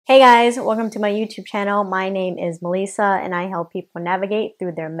Hey guys, welcome to my YouTube channel. My name is Melissa and I help people navigate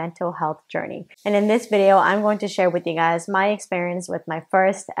through their mental health journey. And in this video, I'm going to share with you guys my experience with my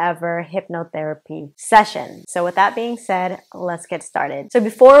first ever hypnotherapy session. So with that being said, let's get started. So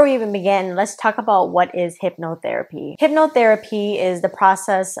before we even begin, let's talk about what is hypnotherapy. Hypnotherapy is the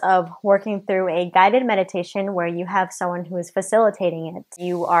process of working through a guided meditation where you have someone who is facilitating it.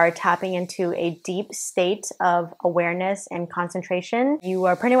 You are tapping into a deep state of awareness and concentration. You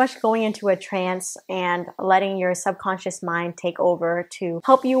are pretty much going into a trance and letting your subconscious mind take over to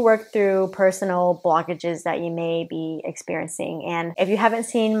help you work through personal blockages that you may be experiencing. And if you haven't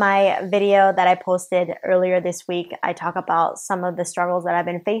seen my video that I posted earlier this week, I talk about some of the struggles that I've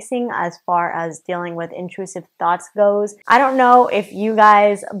been facing as far as dealing with intrusive thoughts goes. I don't know if you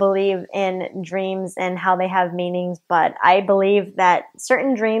guys believe in dreams and how they have meanings, but I believe that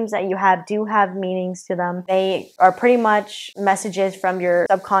certain dreams that you have do have meanings to them. They are pretty much messages from your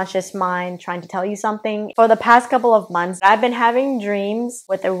subconscious mind trying to tell you something. For the past couple of months, I've been having dreams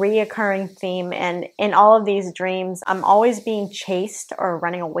with a reoccurring theme, and in all of these dreams, I'm always being chased or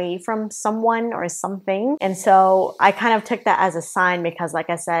running away from someone or something. And so I kind of took that as a sign because, like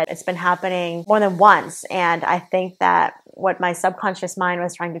I said, it's been happening more than once. And I think that what my subconscious mind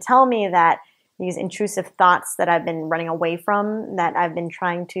was trying to tell me, that these intrusive thoughts that I've been running away from, that I've been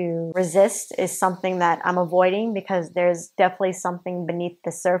trying to resist, is something that I'm avoiding because there's definitely something beneath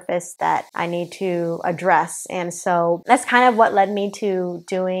the surface that I need to address. And so that's kind of what led me to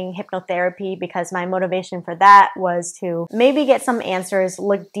doing hypnotherapy, because my motivation for that was to maybe get some answers,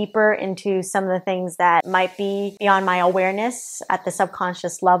 look deeper into some of the things that might be beyond my awareness at the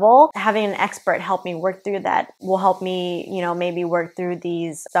subconscious level. Having an expert help me work through that will help me, maybe work through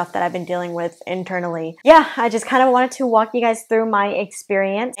these stuff that I've been dealing with internally. Yeah, I just kind of wanted to walk you guys through my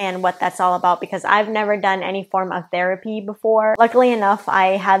experience and what that's all about, because I've never done any form of therapy before. Luckily enough,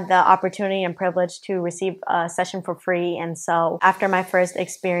 I had the opportunity and privilege to receive a session for free. And so after my first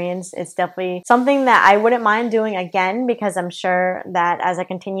experience, it's definitely something that I wouldn't mind doing again, because I'm sure that as I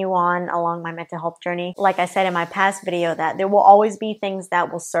continue on along my mental health journey, like I said in my past video, that there will always be things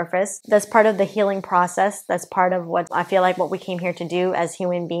that will surface. That's part of the healing process. That's part of what I feel like what we came here to do as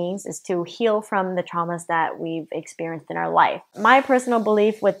human beings, is to heal from the traumas that we've experienced in our life. My personal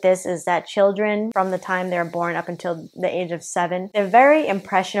belief with this is that children, from the time they're born up until the age of 7, they're very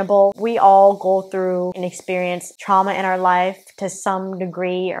impressionable. We all go through and experience trauma in our life to some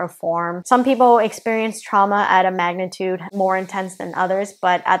degree or form. Some people experience trauma at a magnitude more intense than others,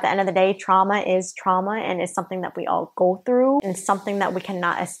 but at the end of the day, trauma is trauma, and it's something that we all go through, and it's something that we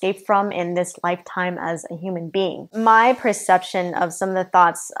cannot escape from in this lifetime as a human being. My perception of some of the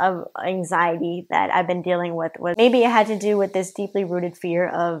thoughts of anxiety that I've been dealing with was maybe it had to do with this deeply rooted fear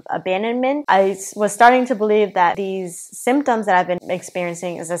of abandonment. I was starting to believe that these symptoms that I've been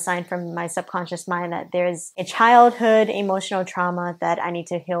experiencing is a sign from my subconscious mind that there's a childhood emotional trauma that I need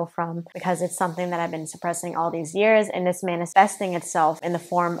to heal from, because it's something that I've been suppressing all these years, and it's manifesting itself in the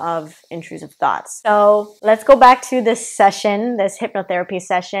form of intrusive thoughts. So let's go back to this session, this hypnotherapy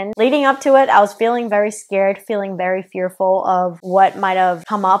session. Leading up to it, I was feeling very scared, feeling very fearful of what might have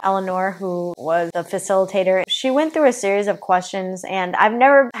come up. Eleanor, who was the facilitator, she went through a series of questions, and I've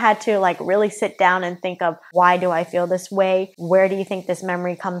never had to really sit down and think of, why do I feel this way? Where do you think this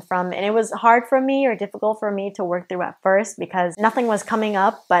memory comes from? And it was hard for me, or difficult for me, to work through at first, because nothing was coming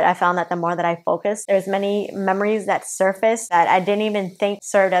up. But I found that the more that I focused, there's many memories that surfaced that I didn't even think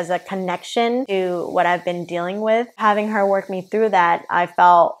served as a connection to what I've been dealing with. Having her work me through that, I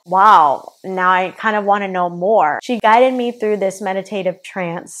felt, wow, now I kind of want to know more. She guided me through this meditative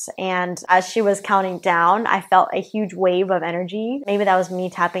trance, and as she was counting down, I felt a huge wave of energy. Maybe that was me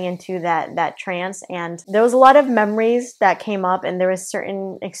tapping into that trance. And there was a lot of memories that came up, and there was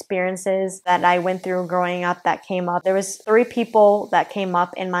certain experiences that I went through growing up that came up. There was 3 people that came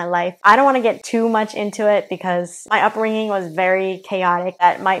up in my life. I don't want to get too much into it because my upbringing was very chaotic.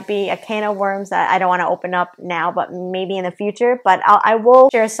 That might be a can of worms that I don't want to open up now, but maybe in the future. But I will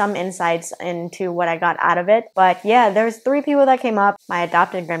share some insights into what I got out of it. But yeah, there was 3 people that came up. My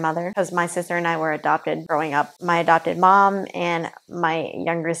adopted grandmother, because my sister and I were adopted growing up, my adopted mom, and my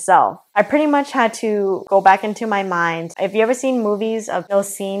younger self. I pretty much had to go back into my mind. If you ever seen movies of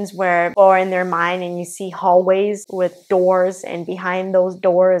those scenes where people are in their mind and you see hallways with doors, and behind those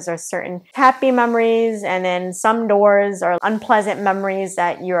doors are certain happy memories, and then some doors are unpleasant memories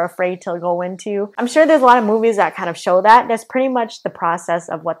that you're afraid to go into. I'm sure there's a lot of movies that kind of show that. That's pretty much the process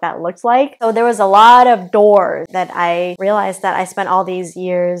of what that looks like. So there was a lot of doors that I realized that I spent all these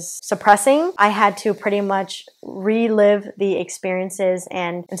years suppressing. I had to pretty much relive the experiences,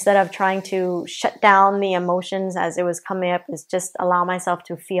 and instead of trying to shut down the emotions as it was coming up, is just allow myself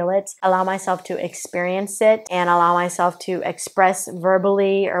to feel it, allow myself to experience it, and allow myself to express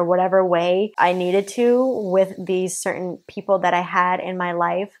verbally or whatever way I needed to with these certain people that I had in my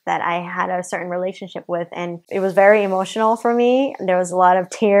life, that I had a certain relationship with. And it was very emotional for me. There was a lot of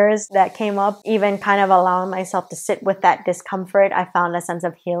tears that came up. Even kind of allowing myself to sit with that discomfort, I found a sense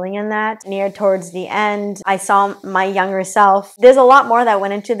of healing in that. Near towards the end, I saw my younger self. There's a lot more that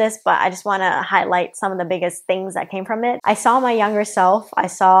went into this, but I just want to highlight some of the biggest things that came from it. I saw my younger self. I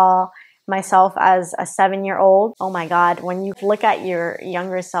saw myself as a 7-year-old. Oh my God, when you look at your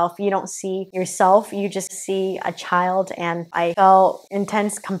younger self, you don't see yourself, you just see a child. And I felt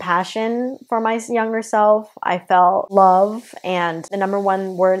intense compassion for my younger self. I felt love. And the number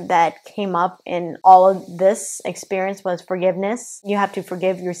one word that came up in all of this experience was forgiveness. You have to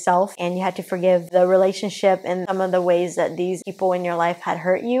forgive yourself, and you have to forgive the relationship and some of the ways that these people in your life had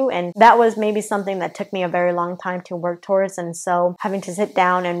hurt you. And that was maybe something that took me a very long time to work towards. And so having to sit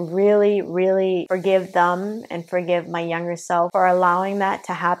down and really forgive them and forgive my younger self for allowing that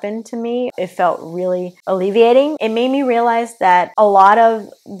to happen to me, it felt really alleviating. It made me realize that a lot of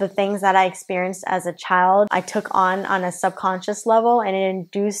the things that I experienced as a child, I took on a subconscious level, and it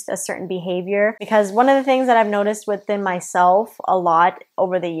induced a certain behavior. Because one of the things that I've noticed within myself a lot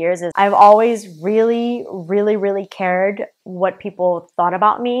over the years is I've always really cared what people thought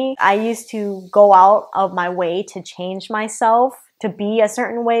about me. I used to go out of my way to change myself to be a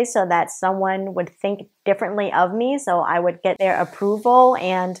certain way so that someone would think differently of me, so I would get their approval.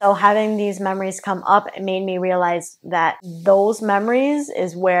 And so having these memories come up, it made me realize that those memories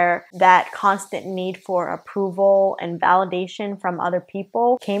is where that constant need for approval and validation from other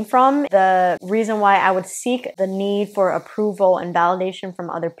people came from. The reason why I would seek the need for approval and validation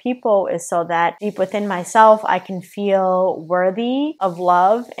from other people is so that deep within myself, I can feel worthy of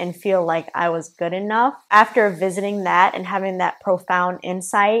love and feel like I was good enough. After visiting that and having that profound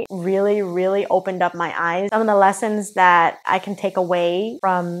insight, really opened up my eyes. Some of the lessons that I can take away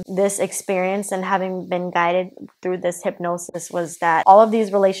from this experience and having been guided through this hypnosis was that all of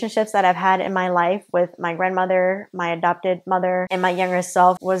these relationships that I've had in my life with my grandmother, my adopted mother, and my younger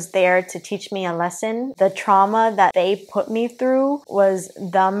self was there to teach me a lesson. The trauma that they put me through was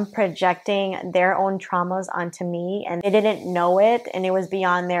them projecting their own traumas onto me, and they didn't know it, and it was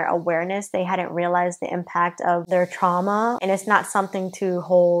beyond their awareness. They hadn't realized the impact of their trauma, and it's not something to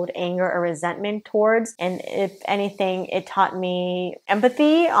hold anger or resentment towards. And if anything, it taught me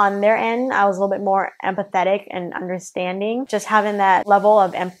empathy on their end. I was a little bit more empathetic and understanding. Just having that level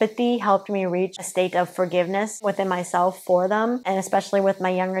of empathy helped me reach a state of forgiveness within myself for them. And especially with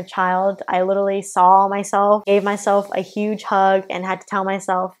my younger child, I literally saw myself, gave myself a huge hug, and had to tell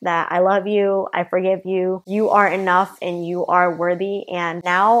myself that I love you, I forgive you, you are enough, and you are worthy. And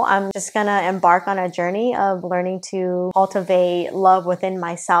now I'm just gonna embark on a journey of learning to cultivate love within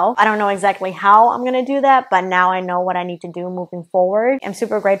myself. I don't know exactly how I'm gonna do that, but now I know what I need to do moving forward. I'm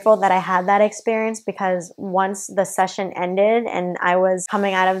super grateful that I had that experience, because once the session ended and I was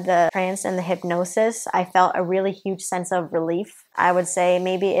coming out of the trance and the hypnosis, I felt a really huge sense of relief. I would say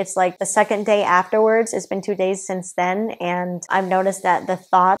maybe it's like the second day afterwards. It's been 2 days since then, and I've noticed that the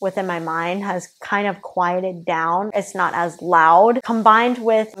thought within my mind has kind of quieted down. It's not as loud. Combined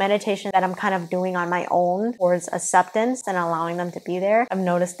with meditation that I'm kind of doing on my own towards acceptance and allowing them to be there, I've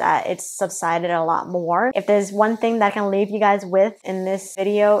noticed that it's subsided a lot more. If there's one thing that I can leave you guys with in this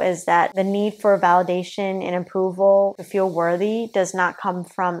video, is that the need for validation and approval to feel worthy does not come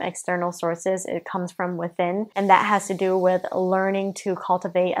from external sources. It comes from within, and that has to do with learning to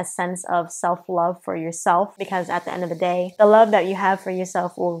cultivate a sense of self-love for yourself, because at the end of the day, the love that you have for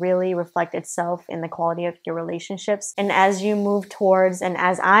yourself will really reflect itself in the quality of your relationships. And as you move towards, and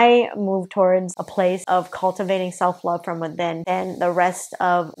as I move towards a place of cultivating self-love from within, then the rest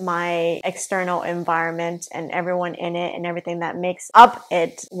of my external environment and everyone in it and everything that makes up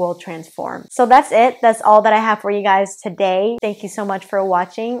it will transform. So that's it. That's all that I have for you guys today. Thank you so much for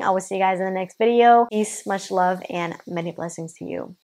watching. I will see you guys in the next video. Peace, much love, and many blessings to you.